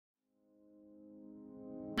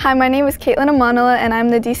Hi, my name is Kaitlyn Amanullah and I'm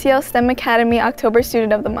the DCL STEM Academy October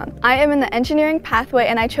Student of the Month. I am in the engineering pathway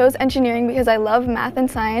and I chose engineering because I love math and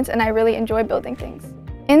science and I really enjoy building things.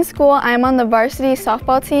 In school, I am on the varsity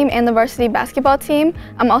softball team and the varsity basketball team.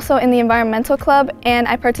 I'm also in the environmental club and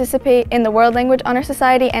I participate in the World Language Honor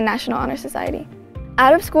Society and National Honor Society.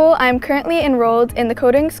 Out of school, I am currently enrolled in the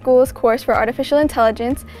Coding Schools course for Artificial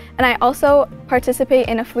Intelligence and I also participate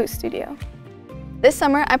in a flute studio. This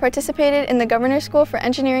summer, I participated in the Governor's School for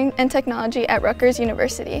Engineering and Technology at Rutgers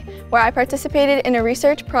University, where I participated in a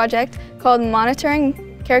research project called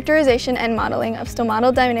Monitoring, Characterization, and Modeling of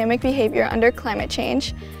Stomatal Dynamic Behavior Under Climate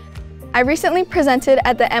Change. I recently presented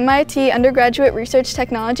at the MIT Undergraduate Research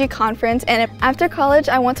Technology Conference, and after college,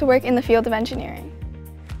 I want to work in the field of engineering.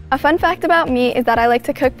 A fun fact about me is that I like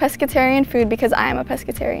to cook pescatarian food because I am a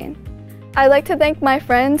pescatarian. I'd like to thank my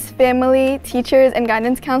friends, family, teachers, and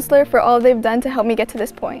guidance counselor for all they've done to help me get to this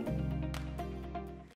point.